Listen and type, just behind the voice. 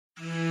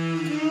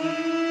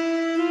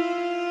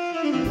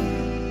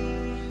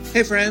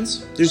Hey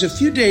friends, there's a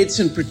few dates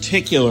in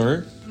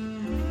particular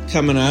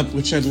coming up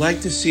which I'd like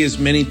to see as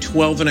many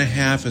 12 and a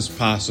half as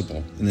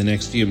possible in the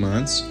next few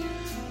months.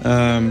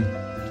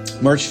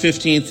 March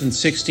 15th and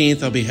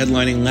 16th, I'll be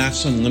headlining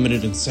Laughs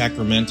Unlimited in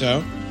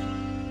Sacramento.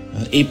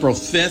 April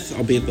 5th,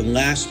 I'll be at the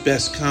Last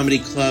Best Comedy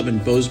Club in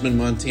Bozeman,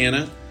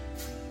 Montana.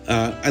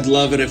 I'd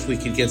love it if we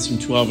could get some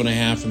 12 and a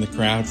half in the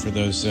crowd for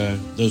those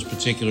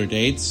particular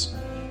dates.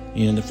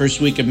 And the first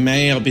week of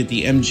May, I'll be at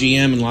the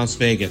MGM in Las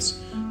Vegas.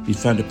 Be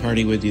fun to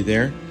party with you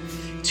there.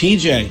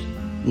 TJ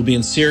will be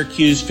in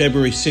Syracuse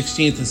February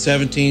 16th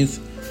and 17th.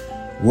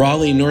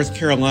 Raleigh, North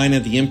Carolina,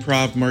 the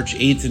Improv March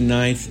 8th and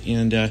 9th.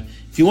 And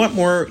if you want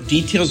more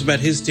details about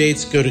his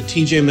dates, go to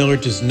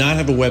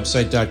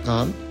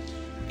tjmillerdoesnothaveawebsite.com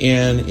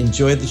and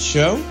enjoy the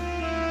show.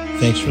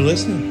 Thanks for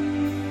listening.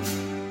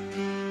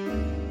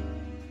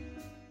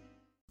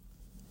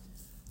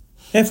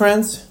 Hey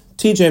friends.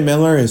 TJ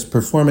Miller is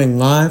performing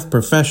live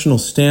professional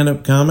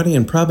stand-up comedy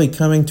and probably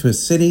coming to a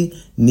city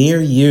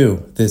near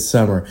you this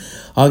summer.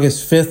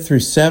 August 5th through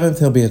 7th,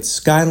 he'll be at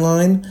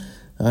Skyline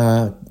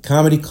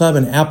Comedy Club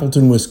in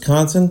Appleton,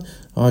 Wisconsin.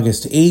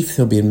 August 8th,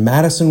 he'll be in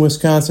Madison,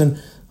 Wisconsin.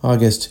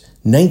 August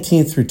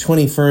 19th through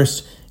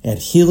 21st at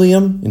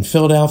Helium in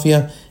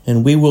Philadelphia.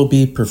 And we will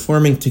be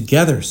performing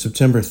together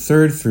September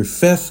 3rd through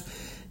 5th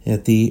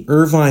at the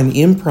Irvine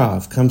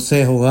Improv. Come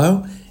say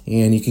hello.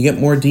 And you can get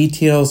more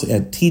details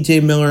at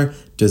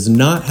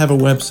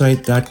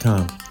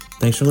tjmillerdoesnothaveawebsite.com.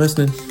 Thanks for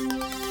listening.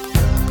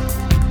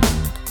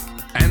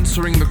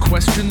 Answering the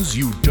questions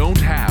you don't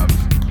have.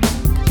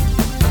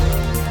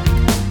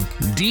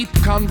 Deep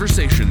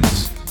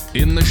conversations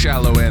in the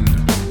shallow end.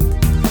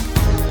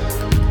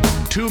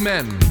 Two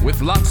men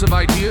with lots of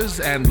ideas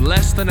and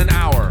less than an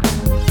hour.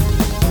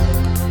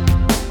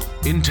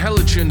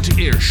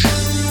 Intelligent-ish.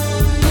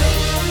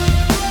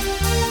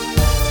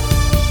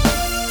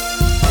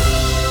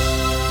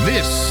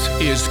 This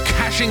is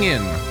Cashing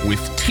In with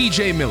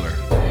TJ Miller.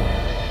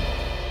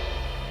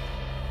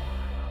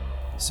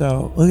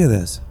 So, look at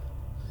this.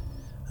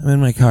 I'm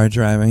in my car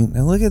driving.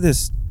 Now look at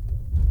this.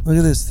 Look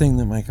at this thing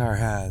that my car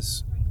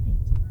has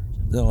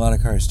that a lot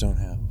of cars don't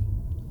have.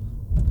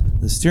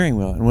 The steering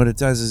wheel. And what it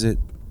does is it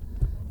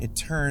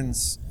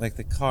turns like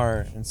the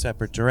car in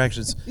separate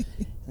directions.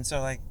 And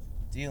so, like,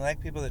 do you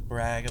like people that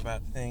brag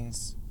about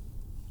things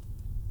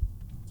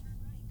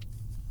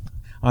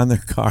on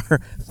their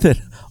car that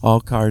all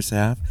cars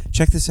have?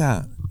 Check this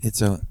out.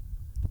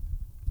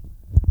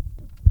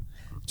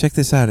 Check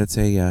this out. It's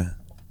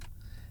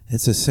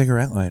a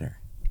cigarette lighter.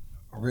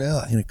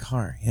 Really? In a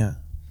car, yeah.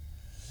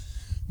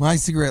 My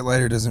cigarette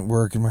lighter doesn't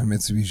work in my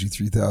Mitsubishi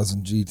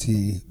 3000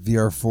 GT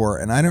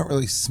VR4, and I don't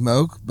really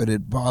smoke, but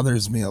it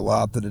bothers me a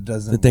lot that it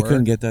doesn't work. That they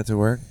couldn't get that to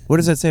work? What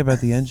does that say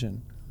about the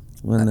engine?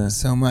 When the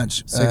so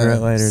much.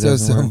 Cigarette lighter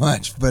doesn't work? So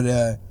much. But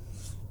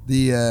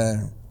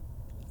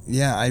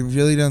yeah, I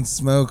really don't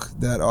smoke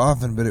that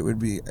often, but it would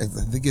be, I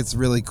think it's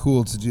really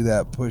cool to do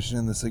that, push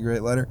in the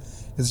cigarette lighter.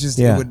 It's just,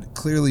 It would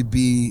clearly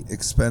be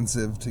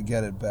expensive to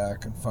get it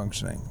back and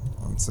functioning.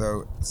 And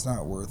so it's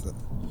not worth it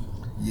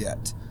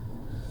yet.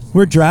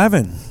 We're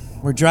driving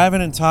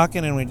and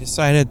talking, and we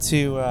decided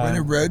to... on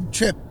a road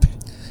trip.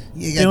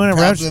 You got doing a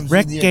road problems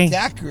trip. with your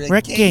cock,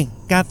 Ricky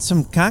got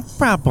some cock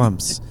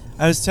problems.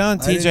 I was telling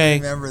TJ... I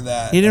didn't remember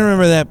that. He didn't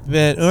remember that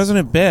bit. It wasn't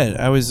a bit.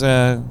 I was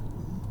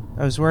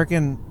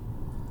working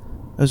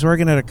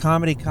at a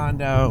comedy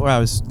condo. Well, I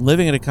was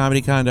living at a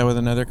comedy condo with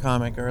another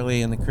comic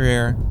early in the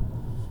career.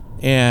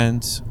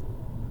 And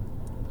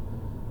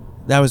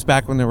that was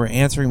back when there were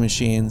answering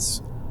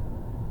machines.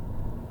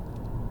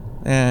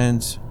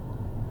 And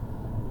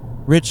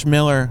Rich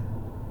Miller,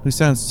 who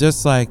sounds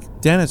just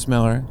like Dennis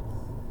Miller,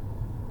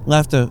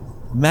 left a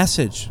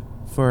message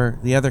for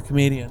the other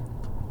comedian.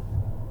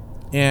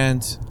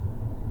 And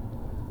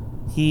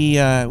we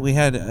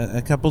had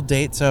a couple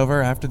dates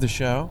over after the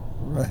show.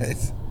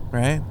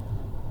 Right?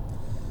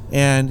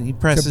 And he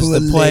presses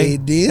the play.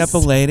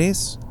 Couple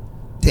ladies.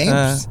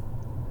 Dames.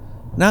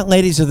 Not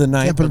ladies of the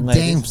night, Couple but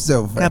ladies. dames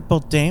over. Couple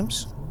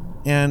dames.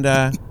 And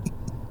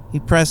he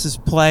presses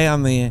play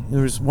on there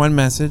was one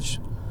message,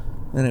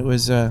 and it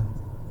was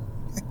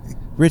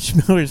Rich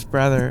Miller's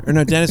brother, or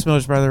no, Dennis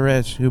Miller's brother,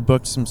 Rich, who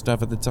booked some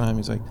stuff at the time.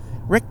 He's like,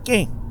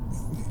 Ricky,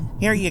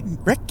 here you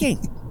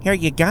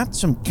got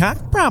some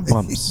cock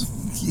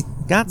problems.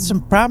 Got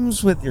some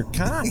problems with your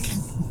cock.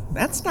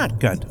 That's not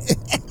good.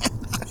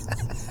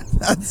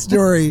 That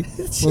story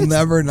will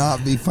never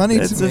not be funny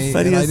to me,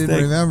 and I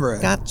didn't remember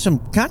it. Got some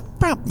cock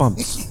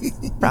problems.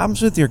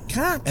 Problems with your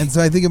cock. And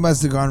so I think it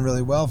must have gone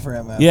really well for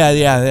him.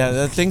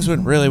 Yeah. Things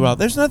went really well.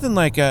 There's nothing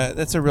like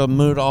that's a real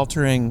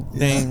mood-altering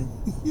thing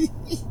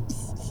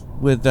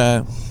with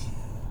that's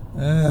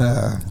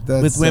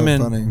women.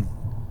 So funny.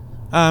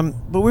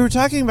 But we were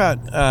talking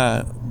about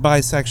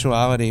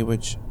bisexuality,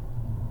 which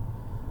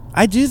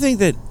I do think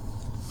that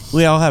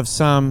we all have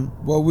some.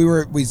 Well,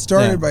 we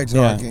started by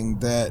talking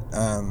that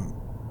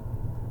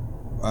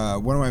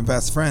one of my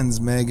best friends,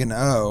 Megan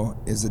O,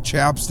 is a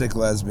chapstick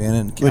lesbian,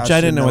 and which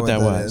I didn't know what that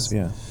was.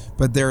 Yeah,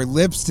 but they're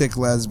lipstick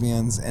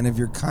lesbians, and if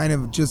you're kind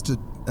of just a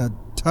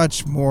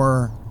touch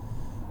more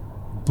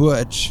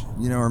butch,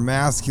 or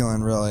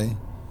masculine, really.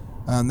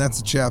 That's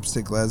a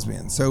chapstick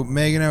lesbian. So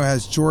Megan O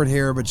has short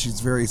hair, but she's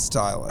very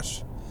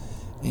stylish.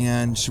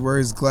 And she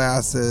wears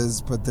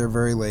glasses, but they're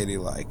very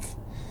ladylike.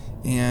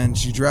 And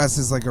she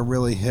dresses like a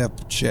really hip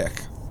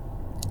chick.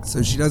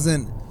 So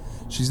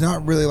she's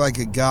not really like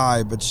a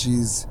guy, but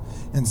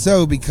and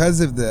so because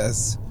of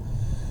this,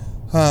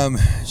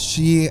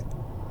 she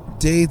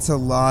dates a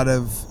lot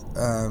of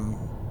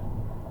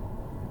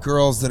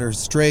girls that are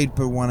straight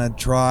but want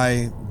to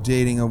try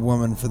dating a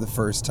woman for the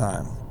first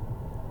time.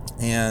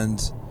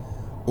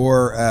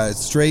 Or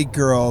straight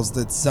girls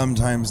that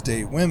sometimes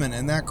date women,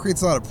 and that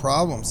creates a lot of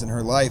problems in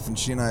her life, and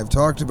she and I have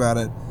talked about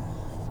it.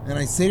 And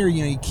I say to her,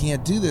 you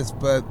can't do this,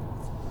 but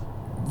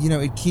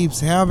it keeps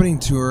happening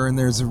to her, and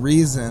there's a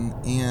reason.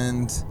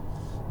 And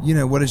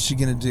what is she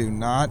going to do?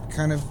 Not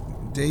kind of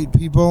date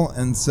people?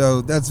 And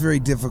so that's very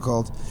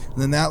difficult.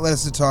 And then that led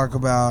us to talk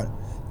about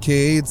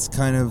Cade's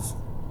kind of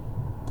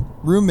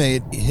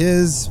roommate.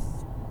 His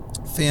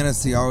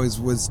fantasy always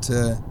was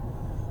to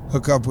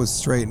hook up with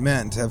straight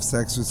men, to have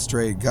sex with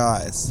straight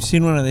guys. You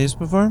seen one of these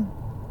before?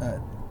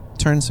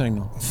 Turn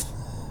signal.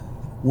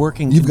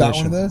 Working You've condition. got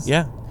one of those?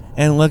 Yeah.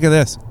 And look at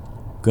this.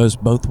 Goes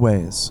both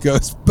ways.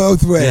 Goes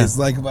both ways,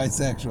 Yeah. like a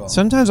bisexual.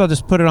 Sometimes I'll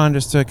just put it on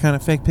just to kind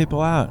of fake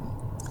people out.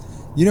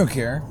 You don't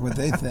care what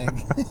they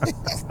think.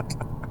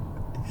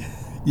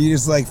 You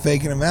just like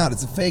faking them out.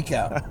 It's a fake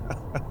out.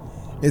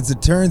 It's a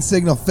turn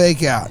signal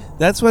fake out.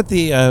 That's what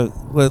the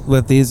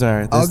what these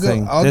are. This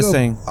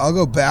thing. I'll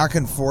go back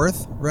and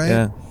forth, right?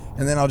 Yeah.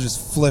 And then I'll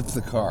just flip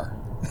the car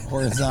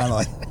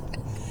horizontally.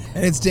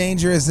 And it's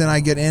dangerous and I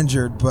get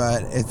injured,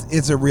 but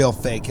it's a real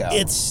fake out.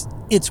 It's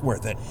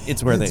worth it.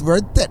 It's worth It's it.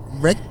 worth it,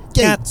 Rick.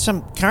 Got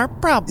some car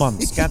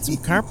problems. Got some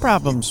car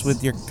problems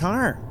with your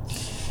car.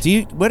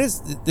 What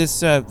is this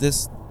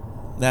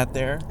that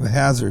there? The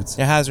hazards.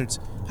 The hazards.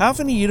 How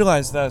often do you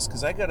utilize those?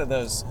 Because I go to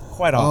those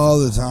quite often. All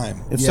the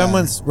time. If Yeah.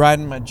 someone's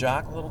riding my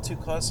jock a little too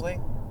closely.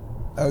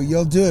 Oh,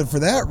 you'll do it for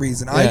that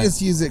reason. I Yeah.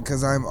 just use it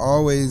because I'm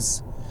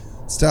always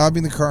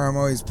stopping the car. I'm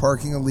always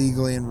parking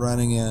illegally and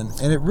running in.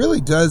 And it really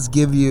does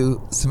give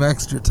you some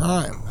extra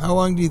time. How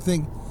long do you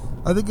think?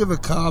 I think if a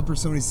cop or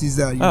somebody sees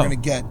that, you're Oh. going to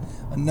get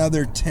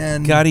another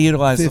 10, Got to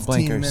utilize the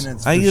 15 blinkers.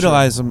 minutes. I for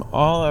utilize them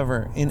all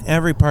over in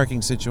every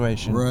parking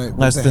situation. Right, with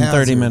Less the than 30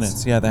 hazards.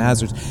 minutes. Yeah, the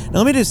hazards. Now,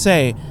 let me just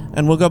say,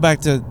 and we'll go back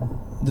to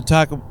the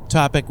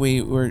topic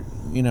we were,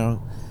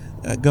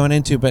 going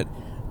into, but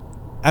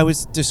I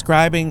was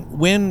describing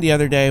when the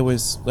other day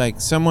was like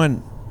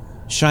someone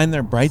shined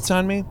their brights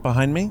on me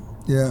behind me,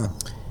 Yeah.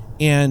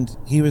 and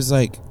he was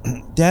like,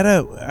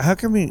 "Dada, how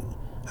come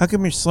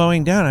you're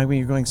slowing down? I mean,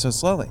 you're going so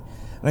slowly."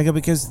 And I go,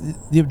 because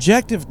the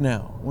objective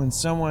now, when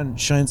someone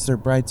shines their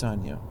brights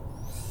on you,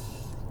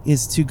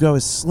 is to go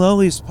as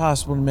slowly as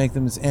possible to make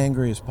them as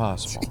angry as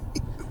possible.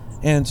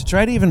 And to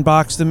try to even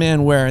box them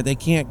in where they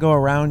can't go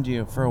around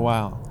you for a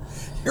while.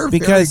 You're very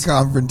Because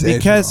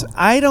confrontational.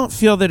 I don't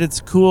feel that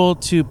it's cool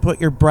to put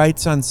your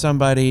brights on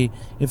somebody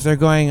if they're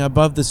going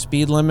above the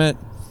speed limit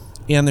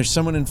and there's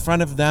someone in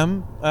front of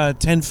them,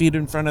 10 feet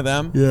in front of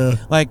them. Yeah.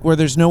 Like where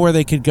there's nowhere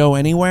they could go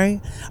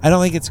anyway. I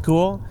don't think it's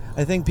cool.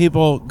 I think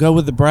people go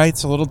with the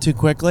brights a little too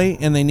quickly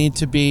and they need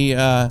to be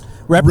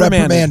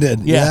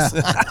reprimanded. Yes.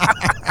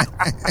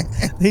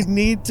 They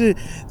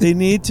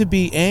need to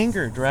be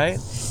angered, right?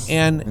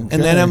 And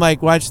then I'm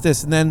like, watch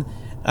this. And then,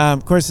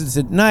 of course, it's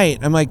at night.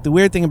 I'm like, the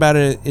weird thing about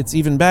it, it's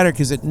even better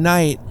because at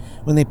night,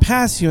 when they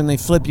pass you and they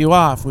flip you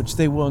off, which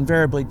they will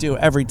invariably do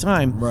every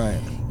time, Right.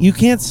 you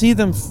can't see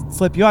them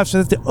flip you off.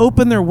 So they have to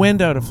open their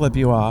window to flip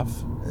you off.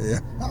 Yeah.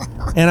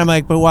 And I'm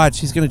like, but watch,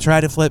 he's going to try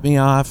to flip me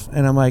off.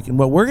 And I'm like, and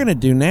what we're going to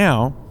do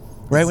now,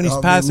 right when he's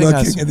I'll be passing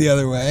us, looking the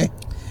other way.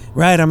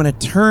 right, I'm going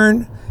to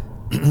turn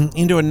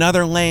into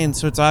another lane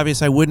so it's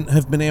obvious I wouldn't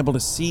have been able to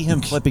see him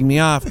flipping me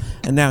off.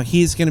 And now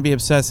he's going to be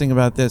obsessing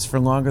about this for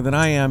longer than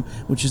I am,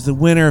 which is the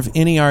winner of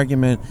any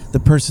argument, the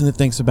person that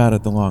thinks about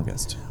it the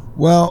longest.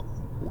 Well,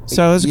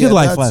 So it was a good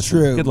life that's lesson.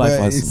 True, Good life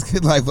but lesson. It's a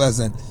good life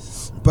lesson.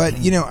 But,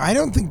 I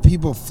don't think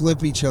people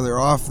flip each other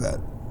off that.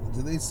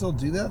 Do they still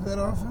do that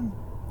often?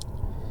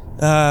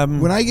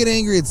 When I get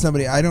angry at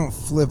somebody, I don't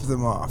flip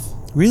them off.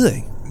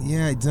 Really?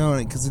 Yeah, I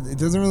don't, because it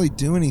doesn't really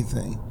do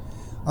anything.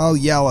 I'll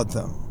yell at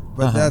them,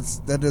 but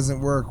that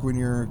doesn't work when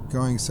you're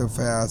going so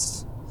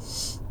fast.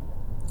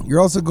 You're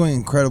also going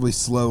incredibly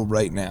slow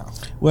right now.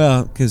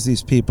 Well, because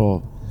these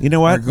people, you know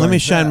what? They're Let me going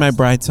shine my fast.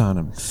 brights on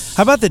him.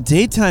 How about the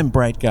daytime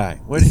bright guy?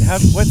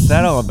 What's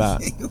that all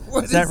about?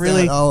 What Is that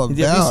really? all Have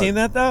you about? seen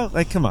that though?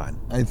 Like, come on.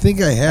 I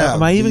think I have.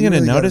 Am I even You gonna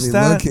really gotta notice be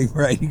that? Looking,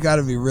 right, you got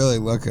to be really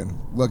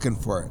looking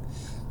for it.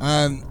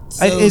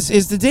 So-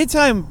 Is the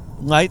daytime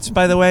lights,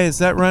 by the way, is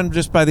that run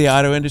just by the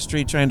auto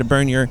industry trying to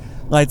burn your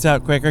lights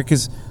out quicker?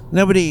 Because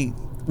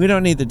we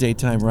don't need the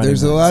daytime running.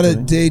 There's a lights, lot do of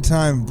we?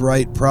 daytime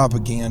bright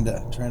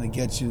propaganda trying to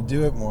get you to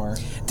do it more.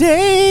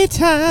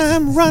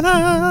 Daytime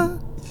runner.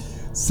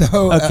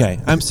 So Okay,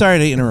 I'm sorry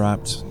to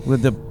interrupt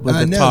with the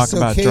talk so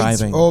about Kate's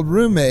driving. old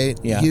roommate,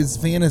 Yeah. his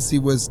fantasy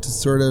was to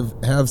sort of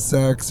have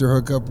sex or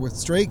hook up with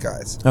straight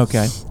guys.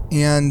 Okay.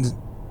 And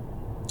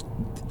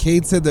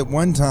Kate said that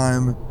one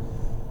time,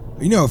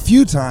 a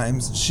few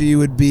times she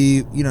would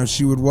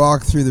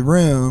walk through the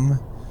room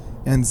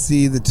and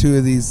see the two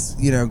of these,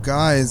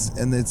 guys,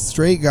 and the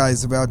straight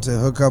guy's about to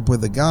hook up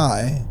with a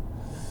guy,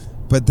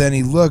 but then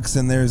he looks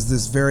and there's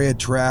this very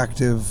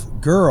attractive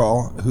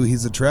girl who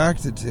he's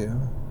attracted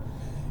to,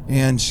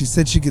 and she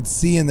said she could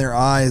see in their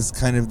eyes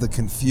kind of the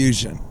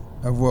confusion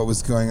of what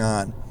was going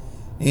on,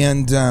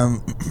 and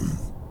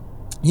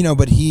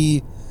but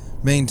he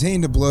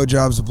maintained a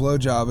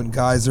blowjob, and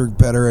guys are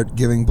better at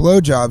giving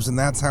blowjobs, and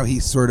that's how he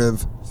sort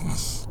of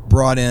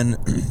brought in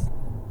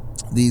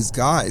these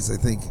guys, I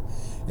think.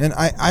 And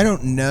I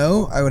don't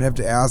know. I would have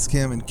to ask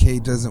him, and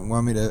Kate doesn't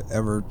want me to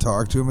ever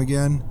talk to him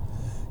again.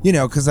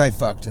 Because I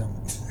fucked him.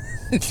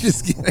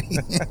 Just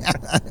kidding.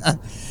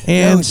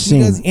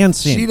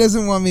 She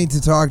doesn't want me to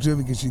talk to him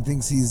because she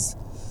thinks he's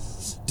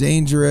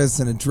dangerous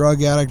and a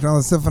drug addict and all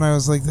this stuff. And I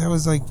was like, that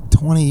was like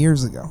 20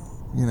 years ago.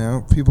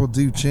 People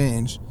do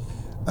change.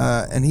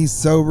 And he's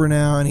sober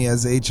now, and he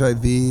has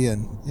HIV,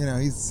 and,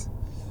 he's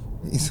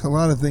a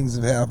lot of ththings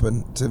have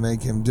happened to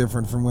make him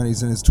different from when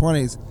he's in his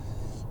 20s.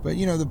 But,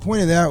 the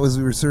point of that was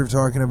we were sort of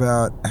talking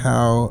about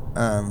how,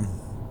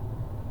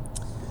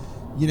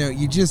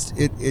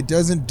 it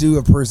doesn't do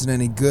a person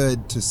any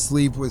good to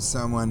sleep with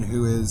someone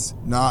who is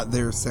not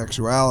their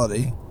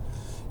sexuality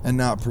and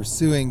not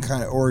pursuing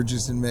or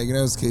just in Megan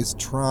O's case,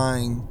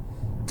 trying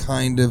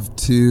kind of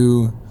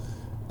to,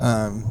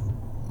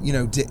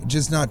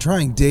 just not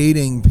trying,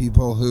 dating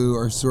people who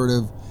are sort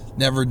of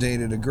never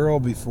dated a girl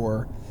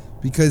before,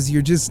 because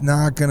you're just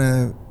not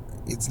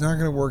it's not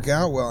going to work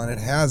out well, and it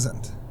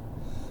hasn't.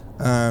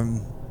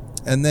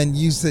 And then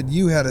you said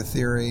you had a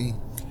theory,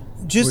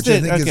 which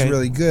I think is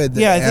really good,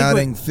 that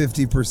adding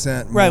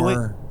 50%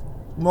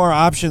 more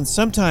options.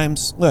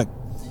 Sometimes, look,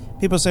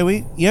 people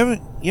say,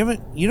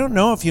 you don't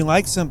know if you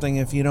like something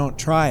if you don't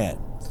try it.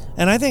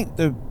 And I think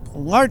the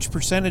large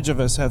percentage of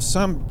us have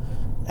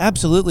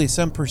absolutely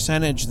some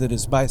percentage that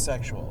is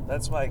bisexual.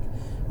 That's like,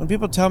 when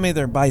people tell me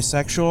they're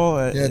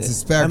bisexual, it's a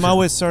spectrum. I'm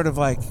always sort of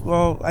like,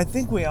 well, I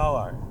think we all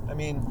are. I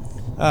mean,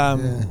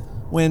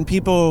 when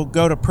people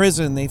go to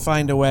prison, they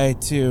find a way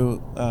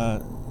to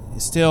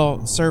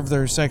still serve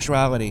their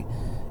sexuality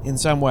in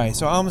some way.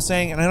 So all I'm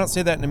saying, and I don't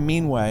say that in a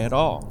mean way at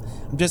all,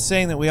 I'm just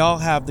saying that we all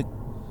have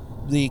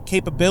the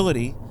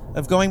capability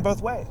of going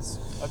both ways.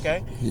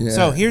 Okay? Yeah.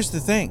 So here's the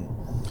thing.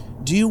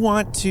 Do you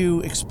want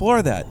to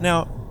explore that?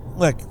 Now,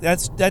 look,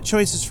 that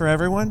choice is for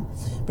everyone.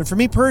 But for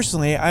me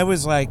personally, I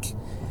was like,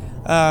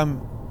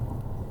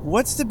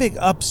 what's the big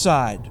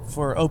upside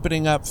for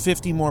opening up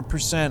 50% more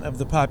of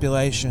the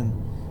population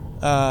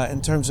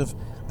in terms of,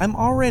 I'm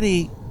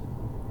already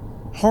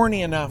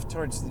horny enough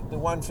towards the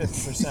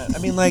 150%. I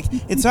mean, like,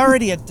 it's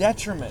already a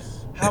detriment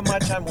how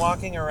much I'm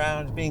walking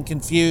around being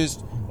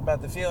confused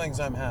about the feelings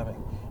I'm having.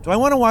 Do I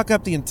want to walk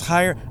up the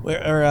entire,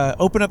 or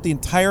open up the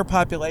entire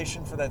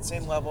population for that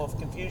same level of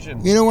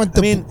confusion? You don't want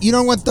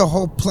the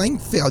whole playing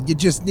field. You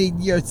just need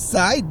your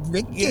side,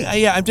 Ricky.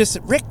 Yeah. I'm just,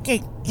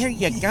 Ricky, here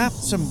you got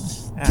some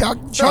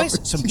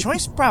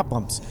choice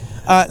problems.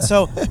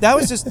 So that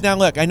was just, now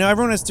look, I know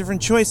everyone has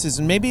different choices,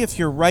 and maybe if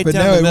you're right down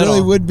the middle. But no, it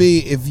really would be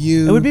if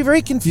you... It would be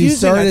very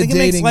confusing. I think it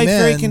makes life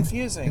very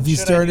confusing. If you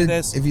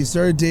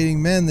started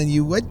dating men, then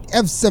you would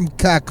have some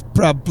cock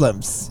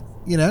problems,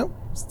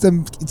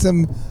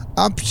 some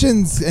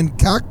options and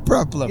cock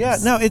problems. Yeah,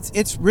 no,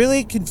 it's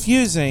really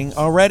confusing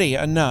already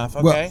enough,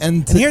 okay? Well,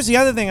 and here's the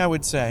other thing I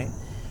would say.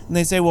 And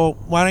they say, well,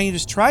 why don't you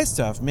just try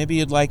stuff? Maybe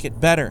you'd like it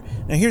better.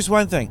 Now, here's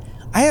one thing.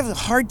 I have a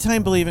hard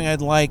time believing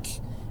I'd like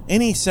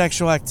any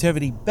sexual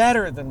activity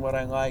better than what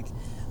I like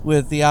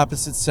with the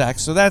opposite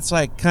sex. So that's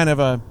like kind of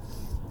a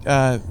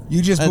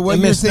what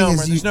you're saying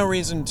is there's no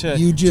reason to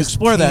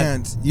explore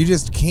that. You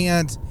just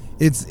can't.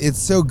 It's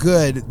so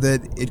good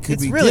that it could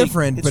be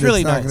different, but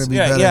really it's not going to be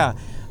better. Yeah.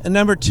 And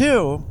number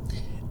two,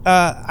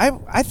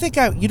 I think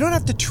you don't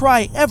have to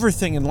try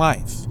everything in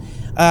life.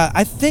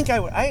 I think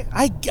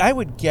I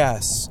would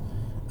guess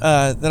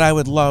that I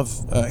would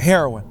love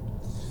heroin.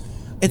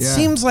 It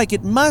seems like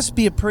it must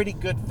be a pretty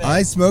good thing.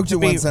 I smoked it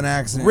once on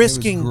accident. It was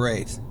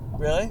great.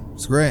 Really?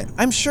 It's great.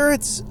 I'm sure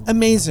it's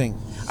amazing.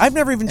 I've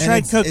never even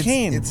tried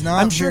cocaine. It's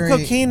not. I'm sure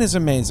cocaine is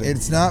amazing.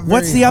 It's not.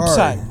 What's the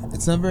upside?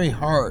 It's not very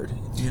hard.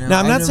 Now,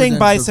 I'm not saying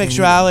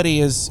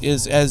bisexuality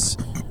is as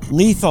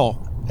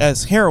lethal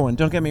as heroin.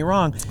 Don't get me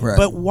wrong. Right.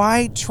 But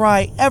why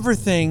try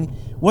everything?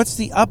 What's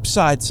the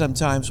upside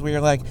sometimes where you're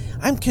like,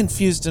 I'm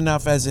confused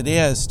enough as it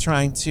is,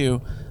 trying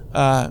to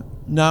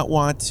not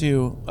want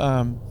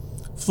to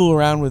fool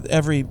around with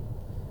every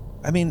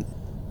woman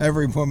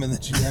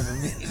that you ever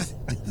meet.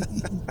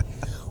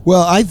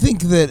 Well, I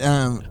think that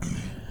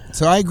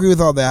so I agree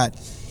with all that.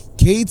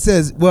 Kate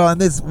says, what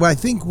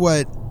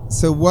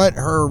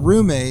her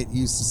roommate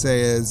used to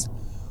say is,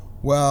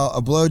 well,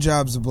 a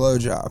blowjob's a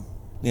blowjob.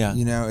 Yeah.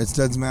 It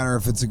doesn't matter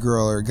if it's a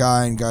girl or a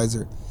guy, and guys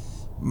are.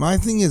 My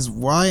thing is,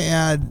 why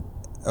add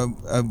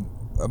a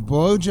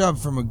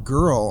blowjob from a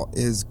girl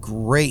is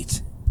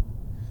great.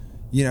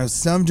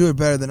 Some do it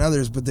better than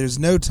others, but there's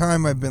no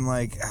time I've been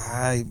like,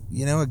 a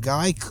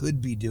guy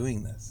could be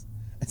doing this.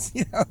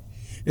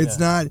 It's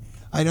not.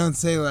 I don't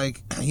say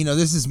like,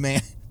 this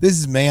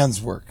is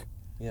man's work.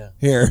 Yeah.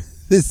 Here,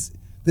 this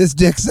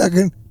dick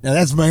sucking. Now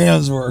that's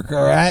man's work.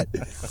 All right.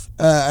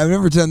 I've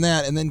never done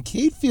that. And then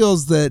Kate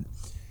feels that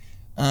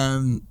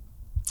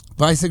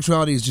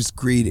bisexuality is just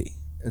greedy.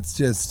 It's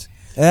just.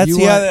 That's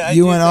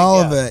you want all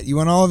of it. You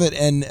want all of it.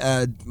 And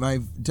my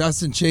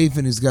Dustin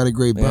Chafin, who's got a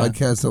great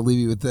podcast, I'll leave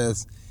you with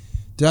this.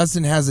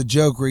 Dustin has a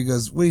joke where he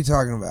goes, "What are you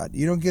talking about?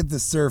 You don't get the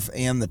surf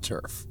and the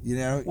turf.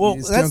 Well,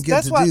 you just that's don't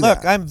get to why. do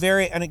Look, that." I'm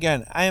very, and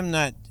again, I am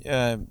not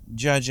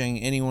judging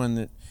anyone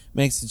that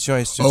makes the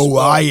choice to. Oh,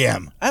 explore. I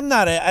am. I'm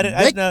not.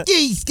 I don't.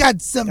 He's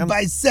got some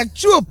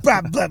bisexual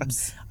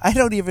problems.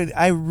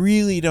 I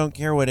really don't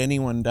care what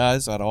anyone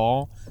does at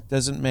all.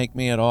 Doesn't make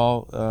me at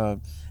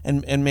all.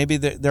 And maybe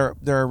there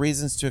are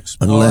reasons to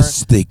explore.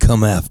 Unless they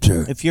come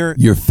after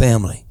your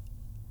family.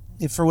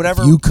 If for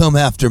whatever you come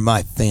after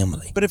my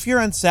family. But if you're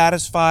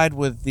unsatisfied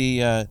with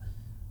the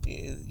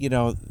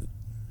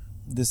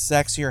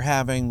sex you're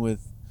having with,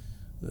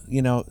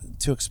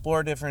 to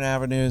explore different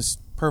avenues,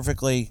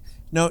 perfectly,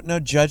 no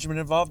judgment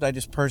involved. I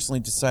just personally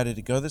decided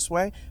to go this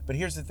way. But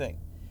here's the thing.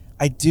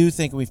 I do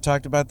think, we've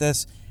talked about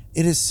this,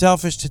 it is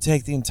selfish to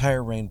take the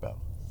entire rainbow,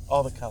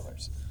 all the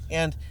colors.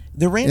 And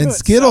the rainbow and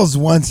Skittles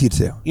wants you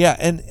to. Yeah,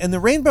 and the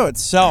rainbow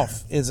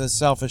itself is a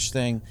selfish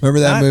thing.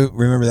 Remember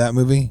that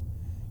movie?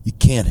 You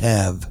can't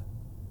have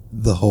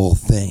the whole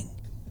thing.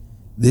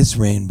 This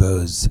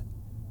rainbow's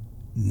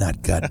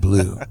not got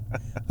blue.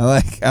 I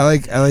like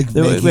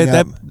making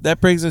up.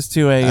 That brings us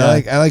to a.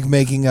 I like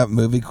making up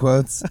movie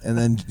quotes, and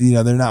then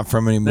they're not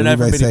from any movie. They're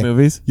not from any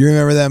movies. You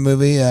remember that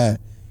movie?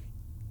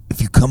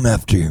 If you come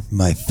after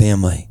my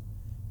family,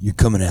 you're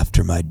coming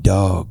after my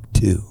dog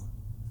too.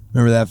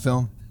 Remember that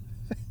film?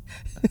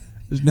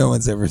 No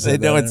one's ever said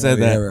that. No one said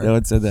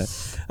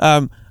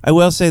that. I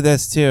will say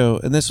this too,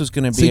 and this was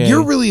going to be. So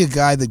you're really a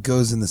guy that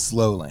goes in the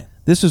slow lane.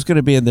 This was going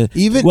to be in the.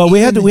 We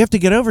have to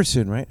get over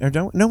soon, right? Or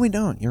don't? No, we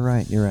don't. You're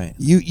right.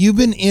 You've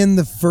been in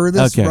the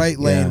furthest right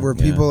lane where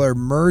people are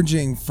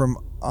merging from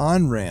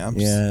on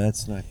ramps. Yeah,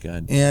 that's not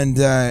good. And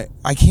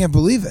I can't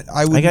believe it.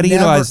 I got to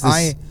utilize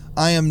this.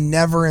 I am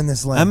never in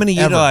this lane. I'm going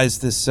to utilize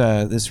this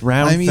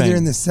round. I'm either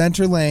in the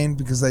center lane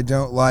because I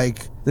don't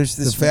like the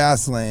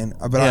fast lane,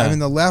 but I'm in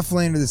the left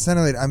lane or the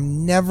center lane.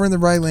 I'm never in the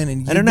right lane.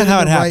 And I don't know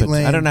how it happened.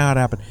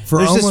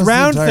 There's this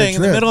round thing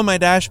in the middle of my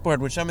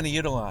dashboard, which I'm going to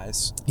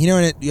utilize.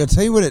 And I'll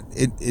tell you what,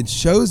 it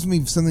shows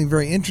me something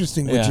very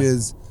interesting, which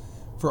is,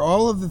 for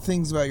all of the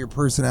things about your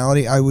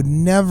personality, I would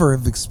never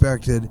have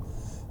expected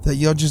that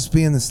you'll just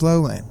be in the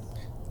slow lane.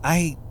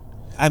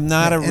 I'm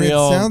not and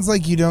real. It sounds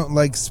like you don't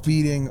like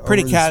speeding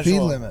pretty over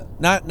casual. The speed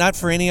limit. Not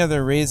for any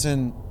other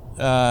reason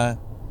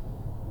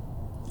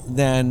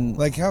than.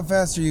 Like, how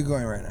fast are you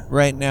going right now?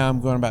 Right now,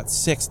 I'm going about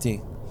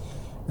 60.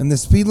 And the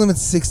speed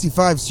limit's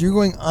 65, so you're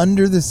going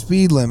under the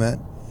speed limit.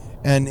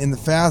 And in the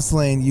fast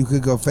lane, you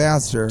could go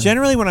faster.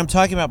 Generally, when I'm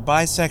talking about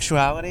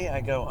bisexuality,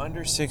 I go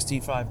under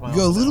 65 miles.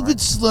 You go a little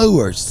bit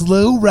slower.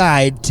 Slow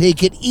ride.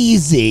 Take it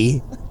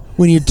easy.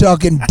 When you're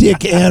talking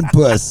dick and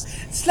puss.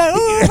 Slow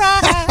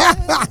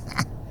ride.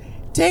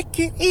 Take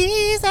it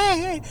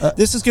easy.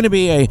 This is going to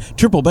be a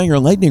triple banger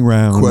lightning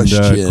round.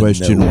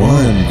 Question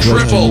one.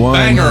 Triple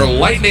banger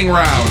lightning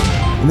round.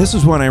 And this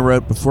is one I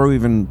wrote before we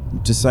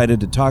even decided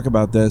to talk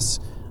about this.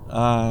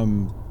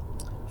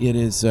 It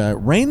is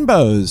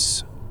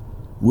rainbows.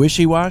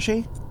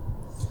 Wishy-washy?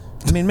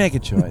 I mean, make a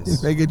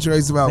choice. Make a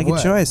choice about what? Make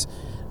a choice.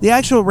 The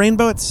actual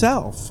rainbow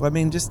itself. I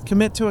mean, just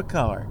commit to a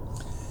color.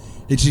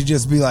 It should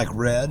just be like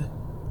red.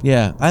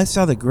 Yeah, I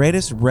saw the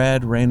greatest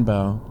red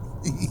rainbow.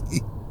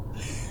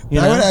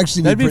 That would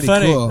actually be pretty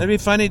funny. cool. That'd be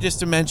funny just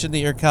to mention that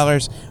your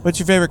colors. What's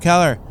your favorite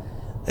color?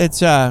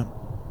 It's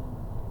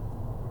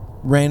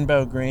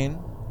rainbow green.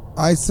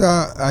 I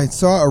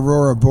saw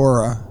Aurora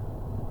Bora,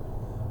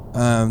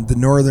 the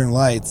Northern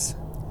Lights.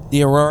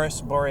 The Aurora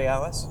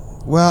Borealis.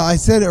 Well, I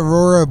said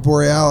Aurora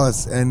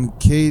Borealis, and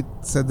Kate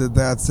said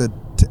that's a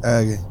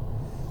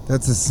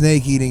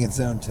snake eating its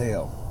own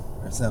tail,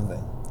 or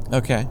something.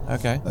 Okay.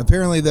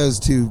 Apparently, those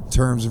two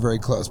terms are very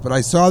close. But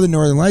I saw the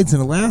Northern Lights in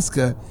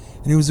Alaska,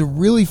 and it was a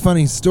really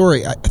funny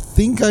story. I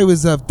think I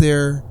was up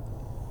there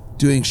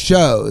doing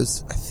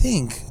shows.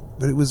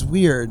 But it was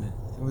weird.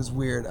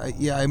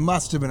 I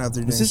must have been up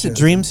there doing shows. Is this a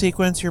dream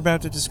sequence you're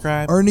about to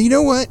describe? Or you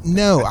know what?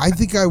 No, I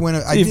think I went.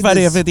 It'd be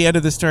funny if at the end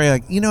of the story,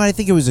 like, I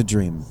think it was a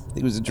dream.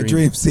 It was a dream. A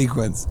dream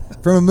sequence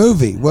from a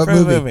movie. What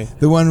movie?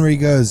 The one where he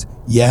goes,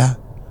 yeah,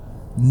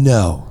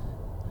 no,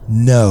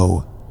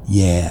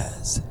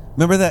 yes.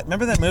 Remember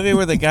that movie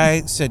where the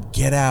guy said,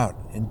 "Get out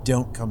and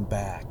don't come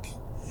back"?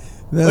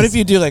 What if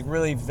you do like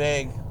really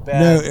vague,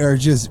 bad or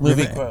just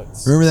movie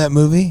quotes? Remember that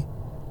movie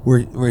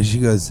where she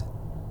goes,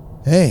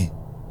 "Hey,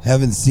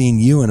 haven't seen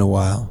you in a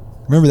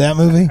while." Remember that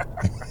movie?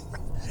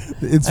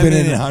 It's been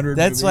in 100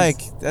 That's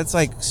movies. That's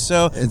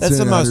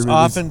the most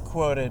often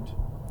quoted,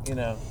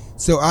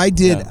 So I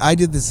did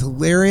this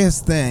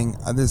hilarious thing.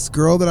 This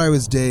girl that I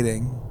was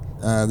dating,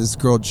 this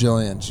girl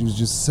Jillian, she was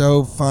just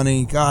so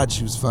funny. God,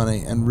 she was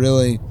funny, and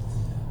really,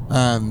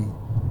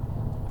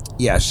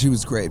 Yeah, she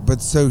was great. But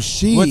so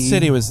she... What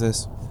city was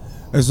this?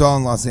 It was all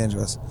in Los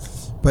Angeles.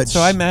 But So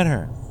I met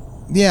her.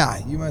 Yeah,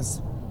 you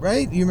must...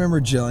 Right? You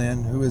remember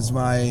Jillian, who was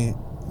my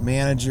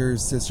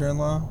manager's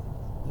sister-in-law?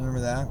 You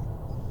remember that?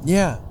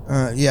 Yeah.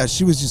 Yeah,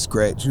 she was just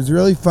great. She was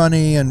really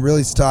funny and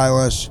really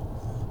stylish.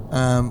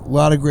 A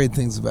lot of great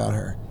things about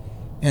her.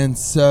 And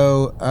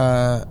so...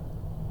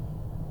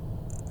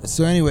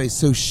 So anyway,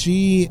 so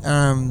she...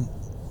 I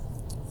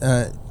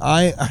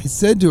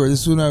said to her,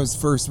 this is when I was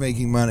first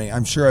making money.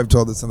 I'm sure I've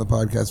told this on the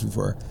podcast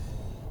before.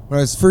 When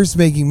I was first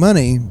making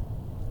money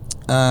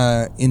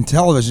in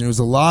television, it was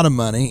a lot of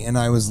money, and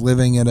I was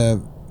living at I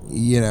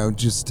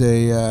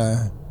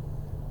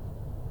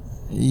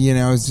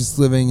was just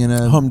living in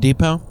a Home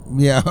Depot?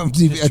 Yeah, trying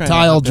a to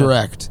Tile help you.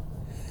 Direct.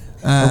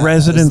 A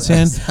Residence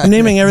Inn? I'm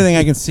naming everything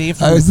I can see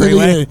from the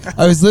freeway.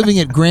 I was living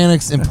at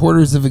Granix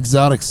Importers of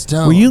Exotic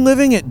Stone. Were you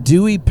living at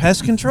Dewey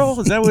Pest Control?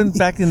 Is that when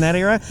back in that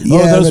era?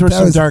 Yeah, those but were that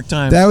some was- dark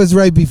times. That was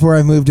right before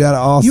I moved out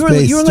of all You were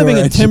space living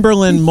at storage.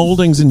 Timberland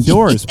Moldings and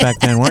Doors back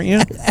then, weren't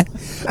you?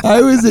 I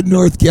was at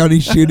North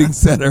County Shooting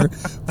Center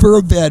for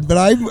a bed, but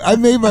I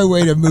made my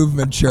way to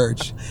Movement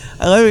Church.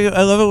 I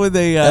love it when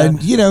they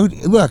And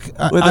look,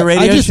 with the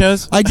radio just,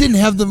 shows? I didn't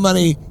have the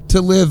money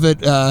to live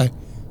at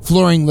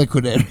Flooring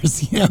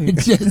Liquidators.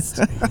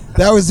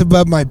 That was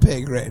above my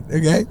pay grade.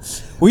 Okay,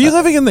 were you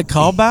living in the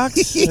call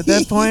box at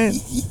that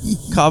point?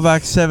 Call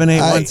box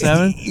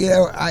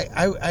 7817.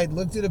 I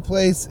looked at a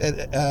place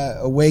at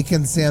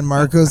Awaken San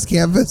Marcos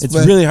campus. It's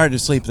but really hard to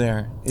sleep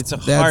there. It's a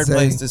hard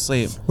place to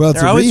sleep. Well, it's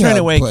They're a always trying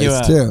to rehab wake you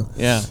place, up. too.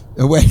 Yeah,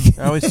 Awaken.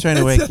 they're always trying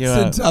to wake you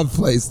up. It's a tough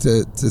place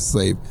to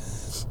sleep.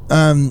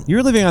 You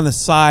were living on the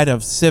side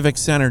of Civic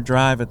Center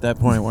Drive at that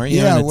point, weren't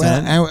you? Yeah, in a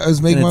tent? I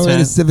was making In a my way to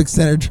tent? Civic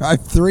Center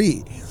Drive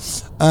 3.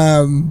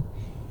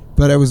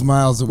 But I was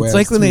miles away. It's I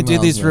like was when they 3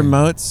 do these miles away.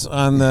 remotes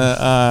on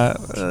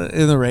the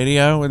in the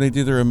radio, when they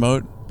do the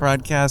remote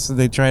broadcasts, and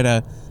they try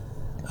to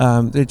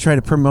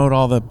promote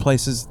all the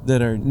places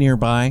that are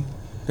nearby.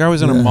 They're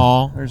always in a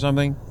mall or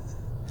something.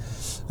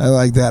 I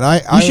like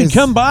that. You should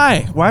come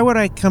by. Why would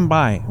I come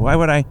by?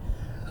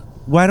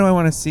 Why do I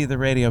want to see the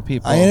radio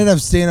people? I ended up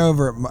staying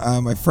over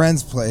at my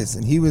friend's place,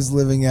 and he was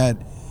living at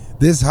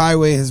this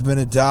highway has been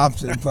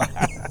adopted by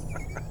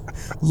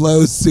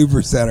Lowe's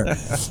Supercenter.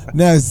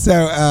 No, so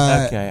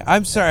okay.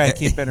 I'm sorry I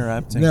keep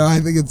interrupting. no, I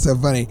think it's so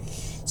funny.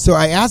 So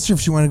I asked her if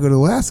she wanted to go to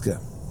Alaska,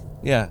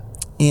 Yeah.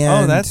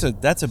 and That's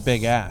a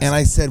big ask. and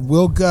I said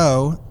we'll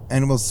go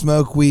and we'll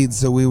smoke weed,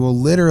 so we will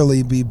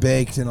literally be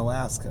baked in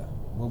Alaska.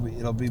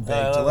 It'll be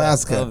baked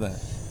Alaska. I love that.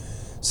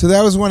 So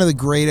that was one of the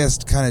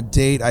greatest kind of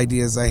date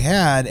ideas I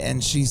had.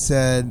 And she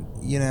said,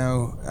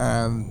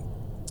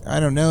 I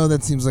don't know,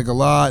 that seems like a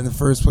lot in the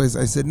first place.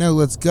 I said, no,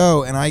 let's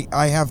go. And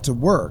I have to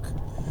work.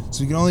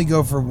 So we can only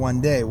go for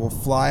one day. We'll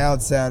fly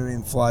out Saturday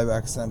and fly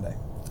back Sunday.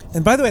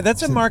 And by the way,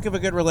 that's a mark of a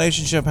good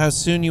relationship, how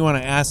soon you want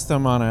to ask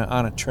them on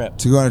a trip.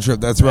 To go on a trip,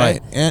 that's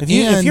right. And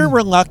if you're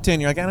reluctant,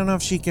 you're like, I don't know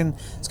if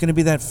it's going to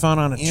be that fun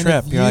on a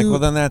trip. You're like, well,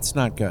 then that's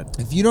not good.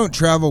 If you don't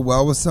travel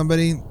well with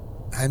somebody,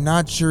 I'm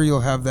not sure you'll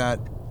have that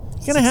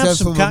You're going to have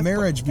successful some of a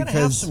marriage, you're gonna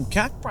have because some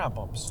cock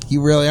problems.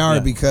 you really are, Yeah.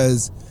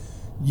 because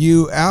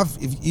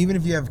even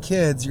if you have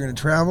kids, you're going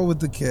to travel with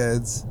the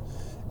kids.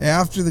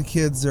 After the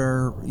kids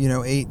are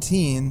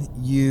 18,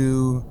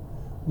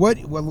 what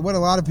a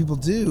lot of people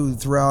do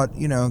throughout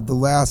the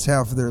last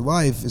half of their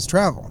life is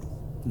travel.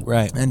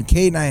 Right. And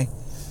Kate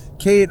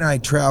and I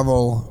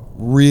travel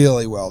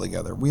really well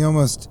together. We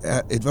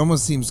it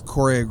almost seems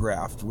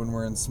choreographed when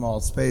we're in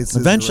small spaces.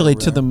 Eventually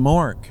to the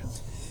morgue.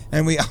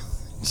 And we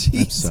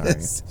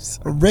Jesus,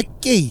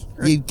 Ricky,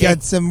 you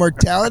got some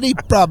mortality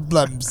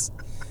problems.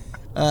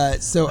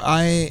 So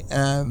I,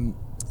 and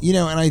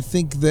I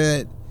think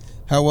that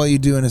how well you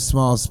do in a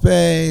small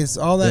space,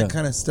 all that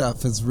kind of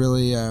stuff is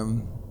really,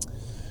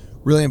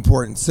 really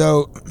important.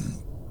 So,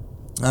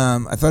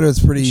 I thought it was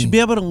pretty. You should be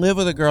able to live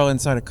with a girl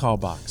inside a call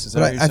box. Is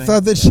that what you're I saying?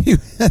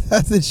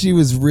 thought that she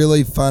was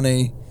really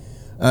funny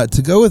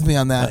to go with me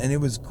on that, and it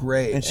was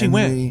great. And she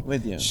went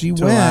with you She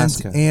to went,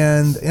 Alaska.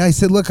 and I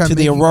said, "Look, I'm To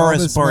the making all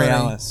Auroras this money."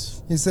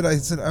 Borealis. He said, "I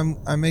said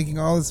I'm making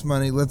all this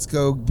money. Let's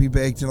go be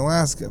baked in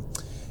Alaska."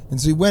 And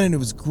so we went, and it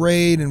was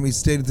great. And we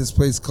stayed at this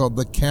place called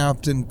the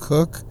Captain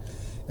Cook,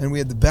 and we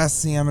had the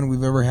best salmon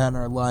we've ever had in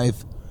our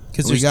life.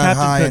 Because We there's got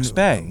high Captain Cook's and-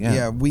 Bay.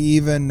 Yeah, we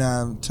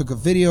even took a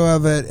video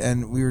of it,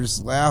 and we were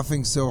just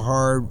laughing so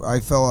hard.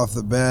 I fell off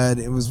the bed.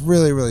 It was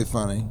really, really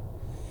funny.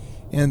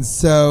 And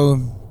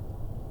so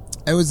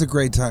it was a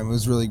great time. It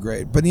was really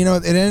great. But, it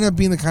ended up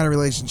being the kind of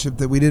relationship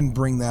that we didn't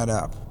bring that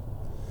up.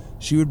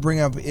 She would bring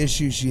up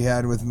issues she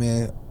had with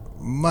me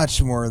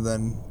much more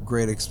than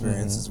great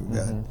experiences we've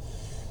had.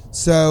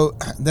 So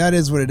that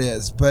is what it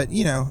is. But,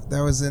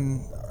 that was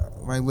in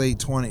my late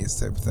 20s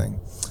type of thing.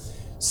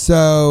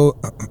 So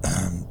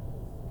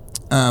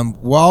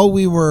while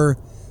we were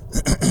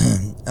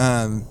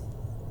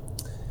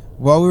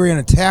in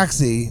a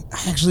taxi,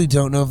 I actually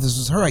don't know if this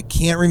was her. I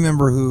can't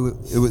remember who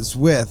it was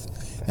with.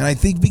 And I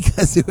think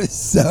because it was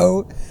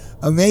so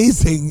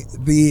amazing,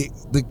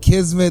 the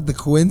kismet, the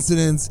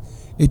coincidence,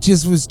 it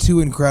just was too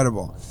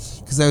incredible.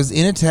 because I was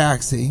in a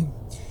taxi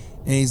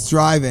and he's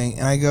driving,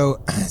 and I go,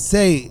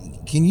 say,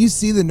 can you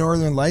see the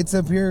northern lights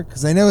up here?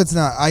 Because I know it's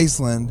not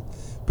Iceland,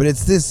 but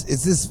it's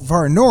this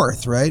far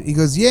north, right? He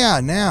goes, yeah,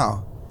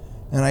 now.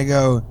 And I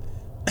go,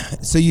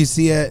 so you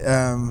see it,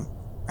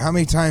 how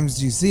many times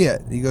do you see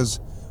it? He goes,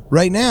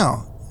 right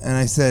now. And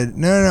I said,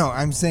 no,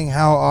 I'm saying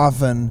how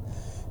often,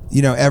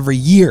 every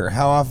year,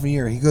 how often a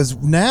year? He goes,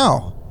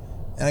 now.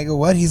 And I go,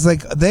 what? He's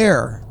like,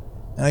 there.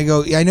 And I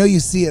go, yeah, I know you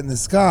see it in the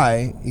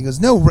sky. He goes,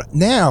 no,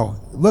 now,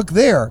 look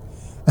there.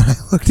 And I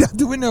looked out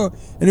the window,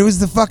 and it was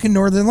the fucking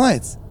Northern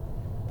Lights.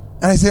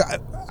 And I said,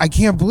 I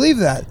can't believe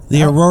that.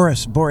 The Aurora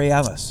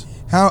Borealis.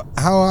 How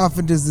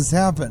often does this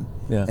happen?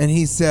 Yeah. And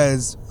he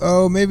says,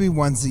 oh, maybe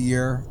once a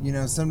year,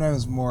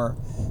 sometimes more.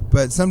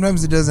 But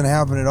sometimes it doesn't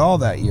happen at all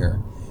that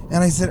year.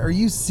 And I said, are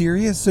you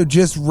serious? So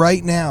just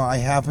right now, I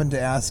happened to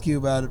ask you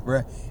about it.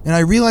 And I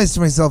realized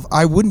to myself,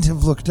 I wouldn't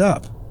have looked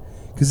up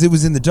because it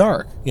was in the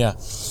dark. Yeah.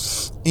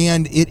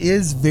 And it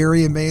is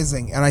very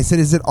amazing. And I said,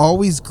 is it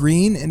always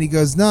green? And he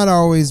goes, not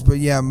always, but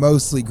yeah,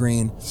 mostly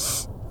green.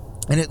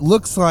 And it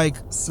looks like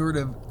sort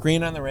of...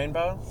 Green on the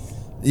rainbow?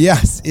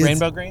 Yes.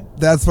 Rainbow green?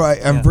 That's why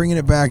I'm bringing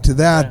it back to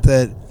that,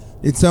 that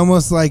it's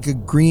almost like a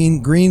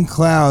green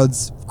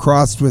clouds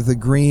crossed with a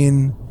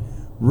green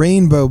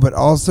rainbow, but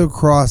also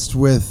crossed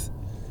with...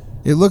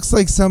 It looks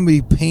like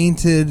somebody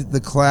painted the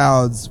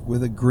clouds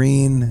with a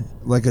green,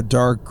 like a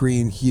dark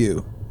green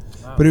hue.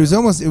 But it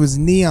was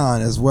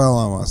neon as well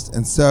almost.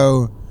 And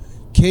so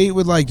Kate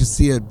would like to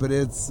see it, but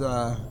it's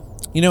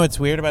you know what's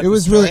weird about it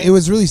was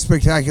really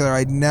spectacular.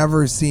 I've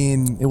never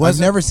seen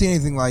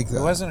anything like that.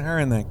 It wasn't her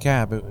in that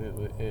cab.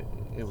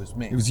 It was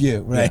me. It was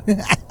you, right?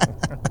 Yeah.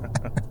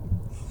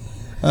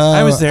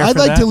 I was there. I'd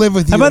like to live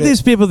with you. How about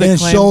these people that in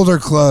claim shoulder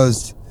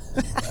closed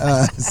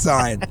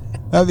sign?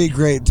 That'd be a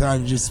great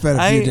time to just spend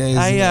a few days.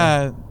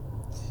 I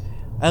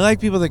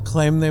like people that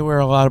claim they were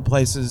a lot of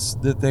places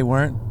that they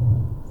weren't.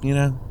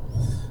 Yeah.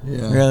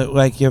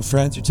 Like you have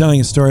friends, you're telling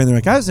a story, and they're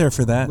like, I was there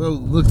for that. Well,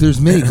 look, there's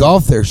mini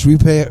golf there. Should we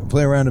play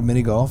a round of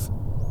mini golf?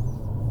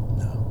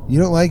 No. You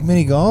don't like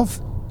mini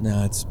golf?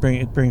 No,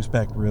 it brings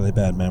back really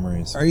bad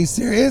memories. Are you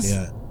serious?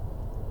 Yeah.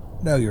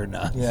 No, you're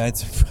not. Yeah,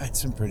 it's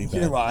some pretty bad.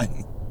 You're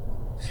lying.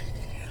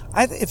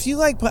 If you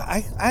like, I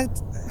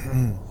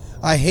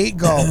hate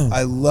golf.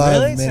 I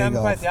love really? mini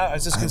golf. I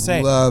was just gonna say,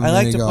 I like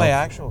mini to golf. play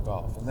actual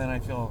golf, and then I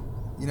feel.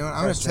 You know what?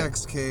 I'm going to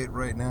text Kate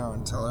right now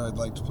and tell her I'd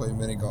like to play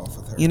mini golf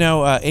with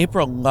her.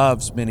 April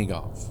loves mini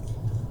golf.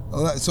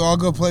 So I'll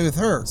go play with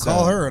her.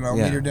 Call her and I'll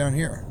meet her down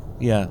here.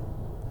 Yeah.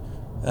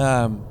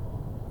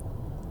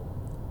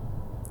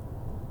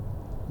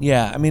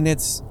 Yeah, I mean,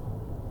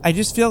 I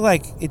just feel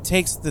like it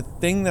takes the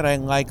thing that I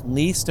like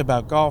least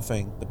about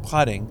golfing, the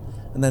putting,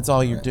 and that's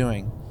all you're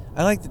doing.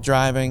 I like the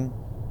driving.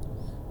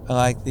 I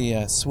like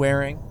the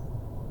swearing,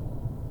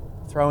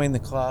 throwing the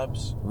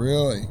clubs.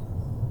 Really?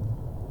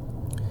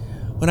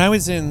 When I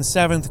was in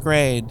 7th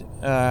grade,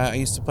 I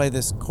used to play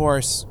this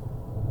course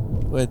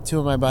with two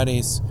of my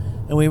buddies,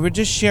 and we would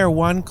just share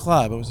one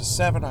club. It was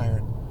a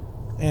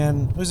 7-iron,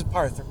 and it was a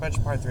bunch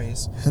of par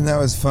 3s. And that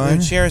was We fun?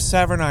 would share a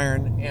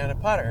 7-iron and a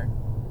putter,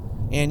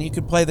 and you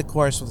could play the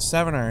course with a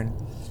 7-iron.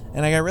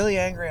 And I got really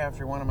angry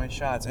after one of my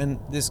shots, and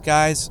his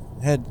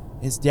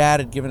dad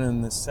had given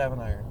him this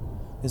 7-iron.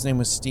 His name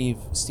was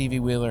Stevie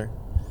Wheeler.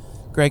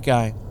 Great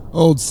guy.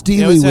 Old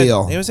Steely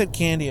Wheel. They always had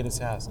candy at his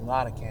house, a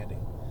lot of candy.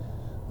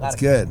 That's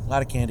good. A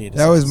lot of candy at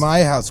his house. That was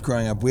my house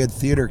growing up. We had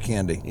theater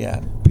candy.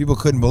 Yeah. People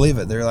couldn't believe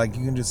it. They're like,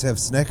 you can just have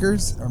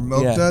Snickers or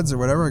Milk Duds or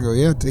whatever. I go,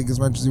 yeah, take as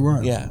much as you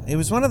want. Yeah. It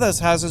was one of those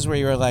houses where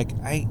you were like,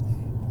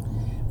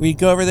 we'd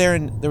go over there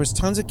and there was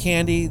tons of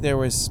candy. There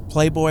was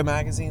Playboy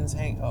magazines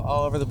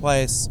all over the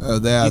place. Oh,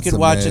 that's You could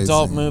watch amazing.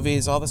 adult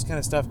movies, all this kind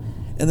of stuff.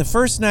 And the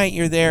first night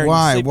you're there,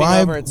 Why? and you're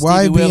sleeping over at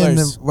Stevie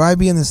Wheeler's. Why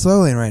be in the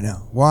slow lane right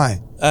now?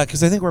 Why?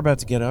 Because I think we're about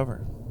to get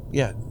over.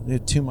 Yeah,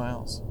 2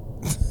 miles.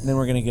 And then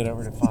we're going to get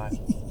over to 5.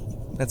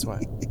 That's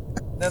why.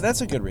 No,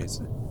 that's a good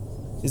reason.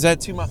 Is that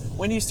 2 miles?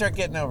 When do you start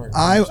getting over?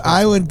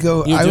 I would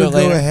go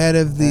ahead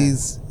of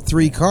these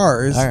 3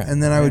 cars, All right.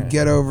 and then I would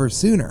get over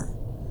sooner.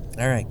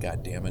 All right,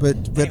 God damn it. But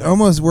Anyway, we're trying to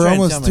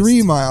almost tell my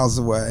 3 miles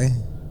away.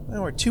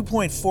 No, we're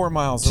 2.4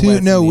 miles away.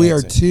 We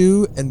are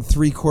 2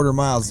 3/4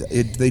 miles.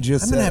 They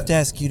just. I'm gonna have to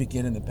ask you to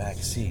get in the back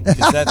seat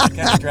because that's the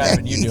kind of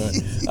driving you're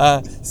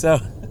doing. So.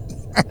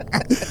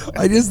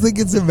 I just think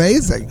it's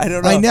amazing. I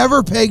don't know. I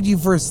never pegged you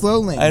for a slow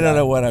lane. I don't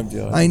know what I'm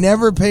doing. I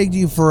never pegged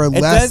you for a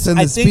less than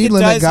the speed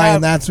limit guy,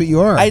 and that's what you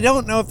are. I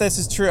don't know if this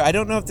is true. I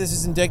don't know if this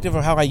is indicative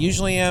of how I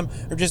usually am,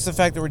 or just the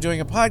fact that we're doing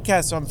a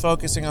podcast, so I'm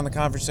focusing on the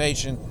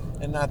conversation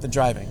and not the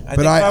driving. I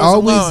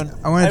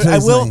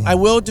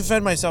will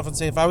defend myself and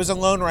say if I was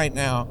alone right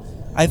now,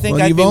 I think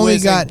I'd be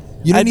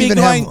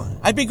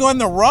I'd be going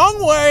the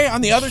wrong way on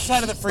the other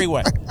side of the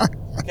freeway.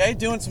 Okay,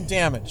 doing some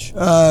damage.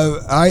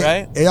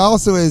 Right? It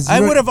also is. I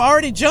would have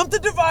already jumped the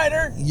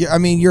divider.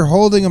 You're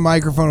holding a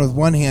microphone with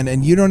one hand,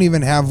 and you don't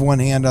even have one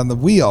hand on the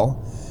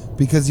wheel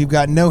because you've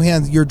got no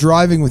hands. You're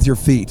driving with your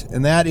feet,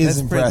 and that's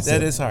impressive.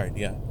 That is hard,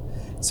 yeah.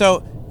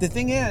 So the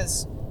thing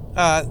is,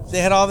 they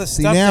had all this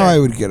See, stuff now there. I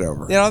would get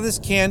over. They had all this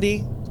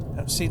candy.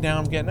 See, now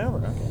I'm getting over.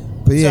 Okay.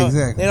 But yeah, So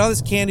exactly. They had all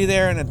this candy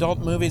there and adult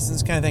movies and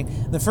this kind of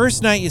thing. The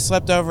first night you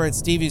slept over at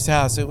Stevie's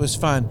house, it was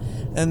fun.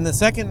 And the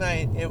second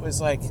night, it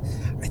was like,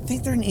 I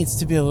think there needs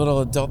to be a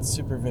little adult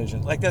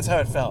supervision. Like, that's how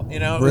it felt. You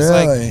know, it was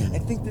Really? like, I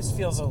think this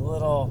feels a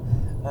little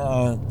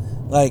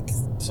like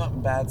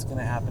something bad's going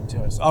to happen to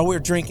us. Oh, we're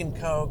drinking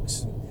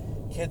Cokes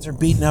and kids are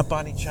beating up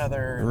on each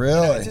other. And,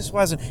 Really? it just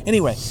wasn't.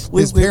 Anyway,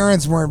 His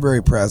parents weren't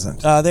very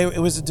present. it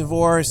was a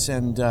divorce,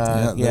 and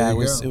there it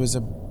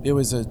you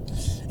was go.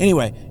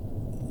 anyway.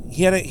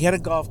 He had a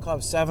golf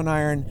club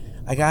 7-iron.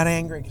 I got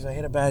angry because I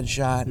hit a bad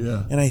shot,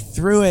 Yeah. and I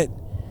threw it,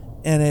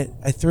 and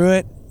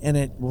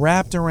it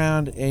wrapped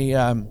around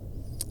a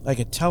like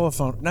a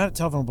telephone, not a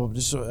telephone pole, but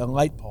just a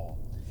light pole,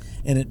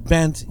 and it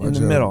bent in Watch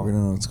the out, middle. We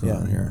don't know what's going Yeah.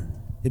 on here.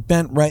 It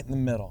bent right in the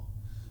middle.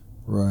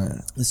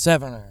 Right. The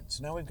 7-iron.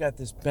 So now we've got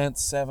this bent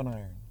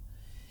 7-iron,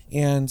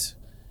 and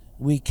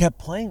we kept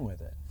playing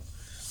with it.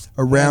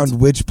 Around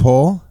which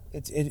pole?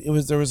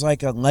 There was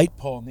like a light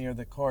pole near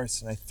the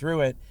course, and I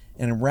threw it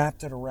and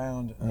wrapped it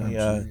around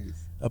jeez.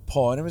 a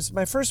pole, and it was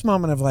my first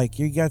moment of like,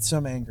 you got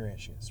some anger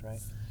issues, right?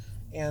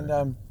 And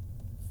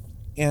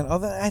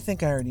although I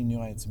think I already knew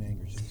I had some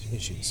anger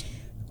issues.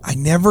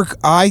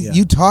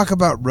 You talk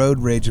about road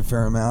rage a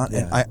fair amount,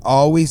 and Yeah. I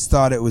always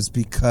thought it was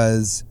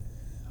because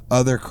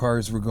other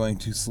cars were going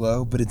too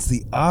slow, but it's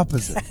the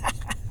opposite.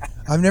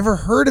 I've never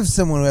heard of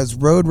someone who has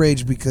road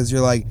rage because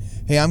you're like,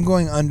 hey, I'm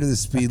going under the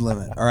speed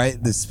limit, all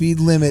right? The speed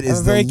limit I'm is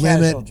a very the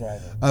casual limit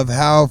driver. of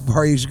how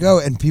far you should go,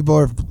 and people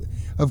are,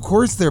 of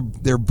course,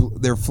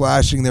 they're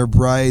flashing their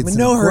brights. I'm in and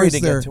no of hurry course to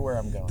they're- get to where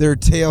I'm going. They're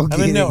tailgating.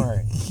 I'm in no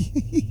hurry.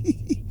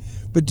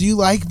 But do you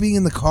like being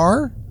in the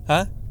car?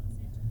 Huh?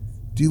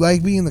 Do you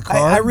like being in the car?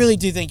 I really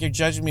do think you're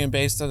judging me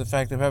based on the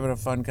fact of having a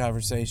fun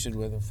conversation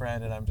with a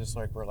friend, and I'm just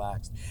like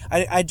relaxed.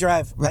 I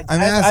drive. But I I'm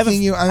have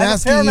asking you. I I'm have a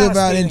asking fair you amount of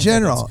about in speeding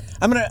general.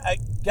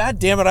 tickets. God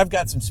damn it! I've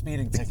got some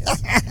speeding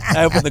tickets.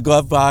 I open the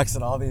glove box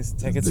and all these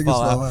tickets Tickets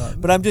fall fall out.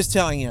 out. But I'm just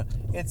telling you,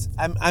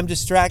 I'm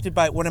distracted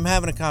by when I'm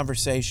having a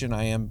conversation.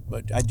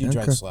 But I do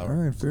drive Okay. slower. All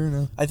right, fair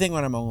enough. I think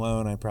when I'm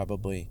alone, I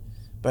probably.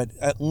 But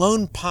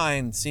Lone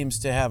Pine seems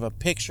to have a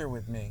picture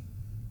with me.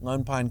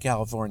 Lone Pine,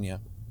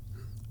 California.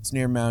 It's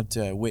near Mount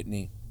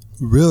Whitney.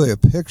 Really, a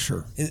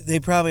picture. They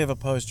probably have a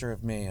poster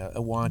of me,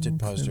 a wanted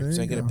poster, because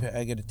there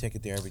I get a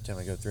ticket there every time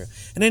I go through.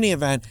 In any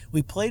event,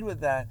 we played with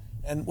that.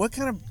 And what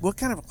kind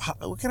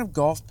of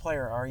golf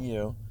player are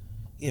you?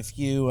 If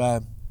you,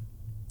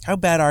 how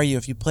bad are you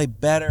if you play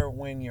better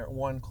when your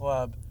one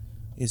club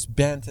is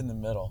bent in the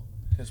middle?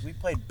 Because we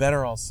played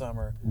better all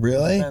summer.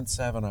 Really? Bent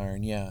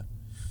 7-iron, yeah.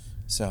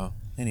 So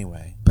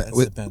anyway, But that's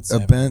with the bent a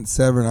 7. bent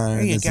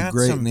 7-iron You is a got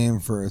great some- name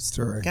for a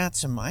story. Got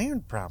some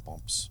iron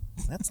problems.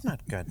 That's not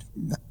good.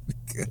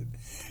 Good.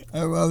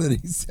 I love that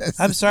he says.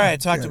 I'm sorry I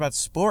that. talked Good. about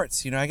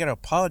sports. I got to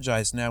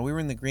apologize now. We were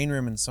in the green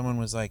room and someone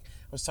was like,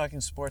 I was talking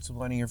sports with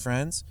one of your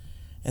friends,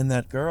 and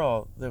that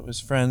girl that was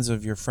friends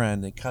of your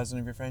friend, the cousin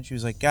of your friend, she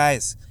was like,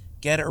 guys,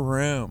 get a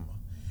room.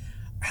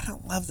 I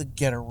don't love the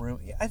get a room.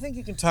 I think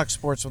you can talk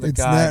sports with a It's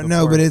guy.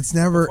 but it's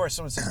never. Before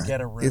someone says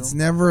get a room. It's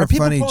never Are a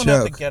people funny pulling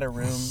out the joke. get a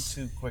room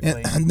too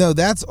quickly? No,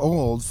 that's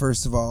old.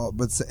 First of all,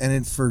 and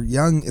it's for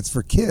young. It's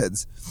for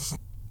kids.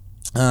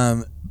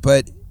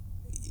 But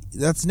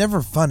that's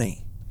never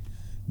funny.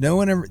 No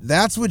one ever.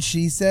 That's what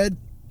she said.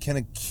 Can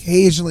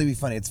occasionally be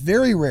funny. It's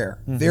very rare.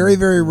 Mm-hmm. Very,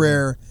 very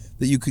rare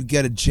that you could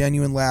get a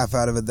genuine laugh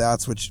out of it.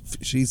 That's what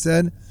she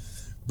said.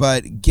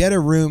 But get a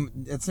room.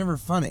 It's never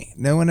funny.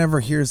 No one ever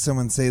hears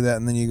someone say that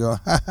and then you go,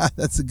 ha, ha,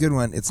 that's a good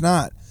one. It's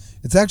not.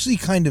 It's actually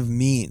kind of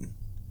mean.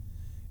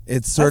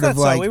 It's sort of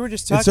thought so. like We were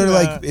just it's sort of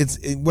talking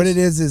like what it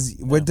is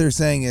what they're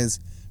saying is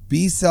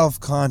be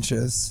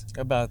self-conscious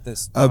about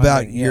this.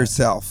 about yeah.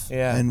 yourself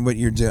Yeah. and what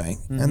you're doing,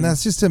 and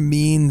that's just a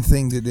mean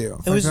thing to do.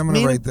 In fact, I'm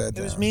going to write that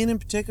down. It was mean in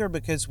particular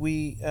because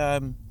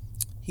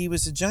he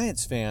was a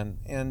Giants fan,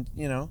 and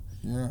Yeah.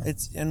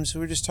 so we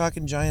were just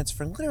talking Giants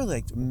for literally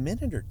like a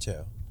minute or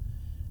two,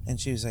 and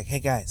she was like, "Hey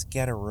guys,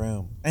 get a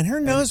room," and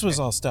her nose was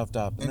all stuffed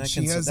up, and, and that,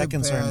 she has a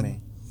concerned bad-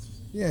 me.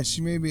 Yeah,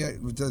 she maybe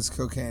does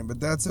cocaine,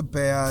 but that's a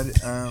bad.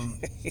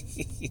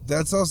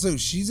 That's also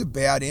she's a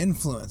bad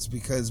influence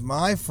because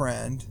my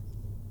friend,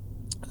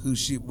 who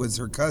she was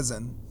her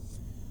cousin,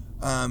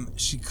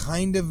 she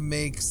kind of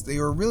makes. They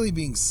were really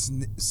being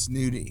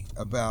snooty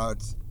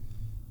about.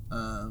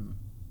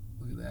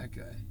 Look at that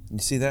guy. You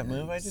see that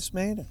move I just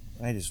made?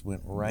 I just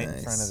went right in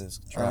Nice. front of this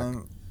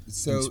truck.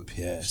 So He's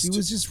pissed. she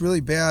was just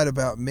really bad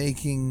about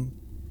making.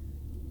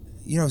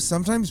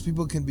 Sometimes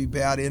people can be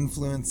bad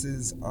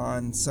influences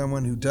on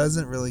someone who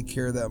doesn't really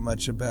care that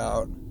much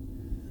about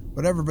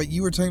whatever. But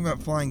you were talking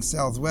about flying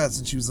Southwest,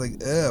 and she was like,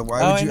 "Ugh,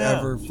 why would you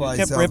ever fly She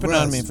kept Southwest? ripping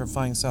on me for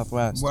flying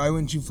Southwest. Why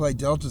wouldn't you fly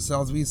Delta?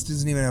 Southwest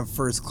doesn't even have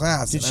first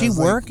class." Did And I she was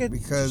like, work at?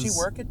 Because Did she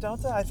work at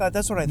Delta? I thought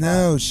that's what I thought.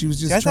 No, she was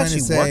just I thought trying to she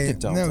say. worked at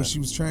Delta. No, she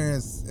was trying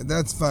to.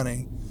 That's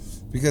funny,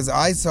 because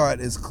I saw it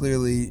as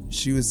clearly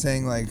she was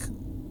saying like,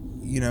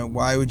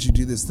 why would you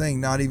do this thing?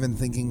 Not even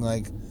thinking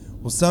like,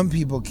 well, some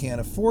people can't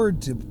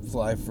afford to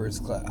fly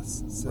first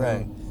class. So,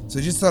 Right. So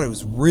I just thought it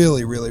was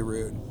really, really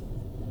rude.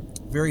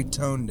 Very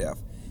tone deaf.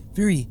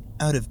 very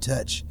out of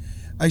touch.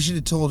 I should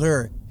have told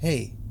her,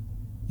 hey,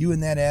 you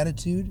in that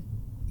attitude,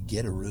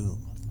 get a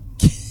room.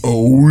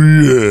 Oh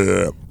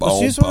yeah. Well,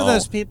 she's one of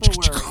those people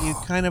where you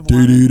kind of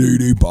want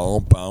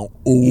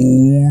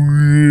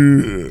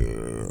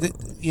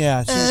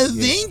yeah.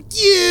 Thank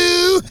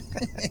you.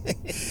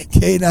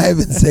 Kate and I have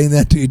been saying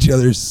that to each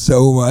other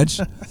so much.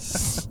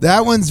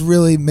 That one's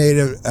really made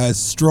a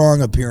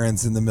strong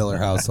appearance in the Miller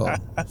household.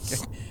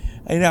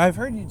 I know. I've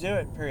heard you do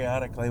it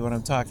periodically when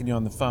I'm talking to you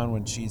on the phone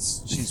when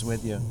she's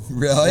with you.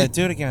 Really?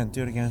 Do it again.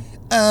 Do it again.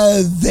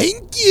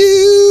 Thank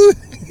you.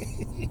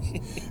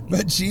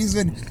 But she's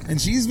been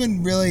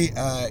really.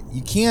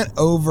 You can't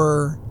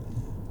overuse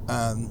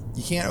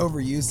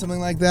something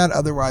like that.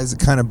 Otherwise, it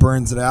kind of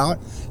burns it out.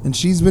 And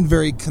she's been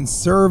very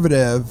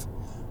conservative,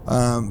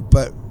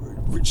 but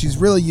she's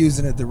really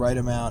using it the right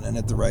amount and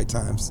at the right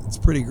times. It's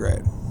pretty great.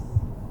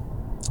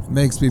 It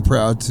makes me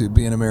proud to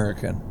be an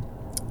American.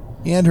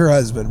 And her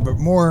husband, but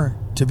more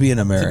to be an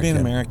American. To be an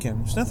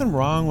American. There's nothing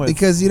wrong with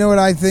because you know what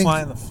I think?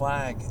 Flying the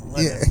flag.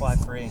 Letting it fly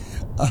free.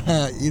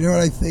 You know what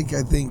I think?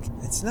 I think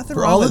it's nothing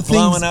wrong with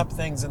blowing up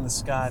things in the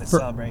sky to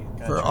celebrate your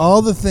country. For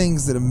all the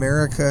things that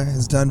America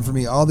has done for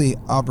me, all the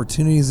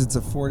opportunities it's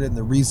afforded and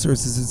the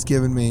resources it's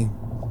given me,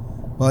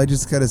 well, I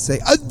just got to say,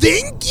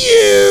 thank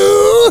you!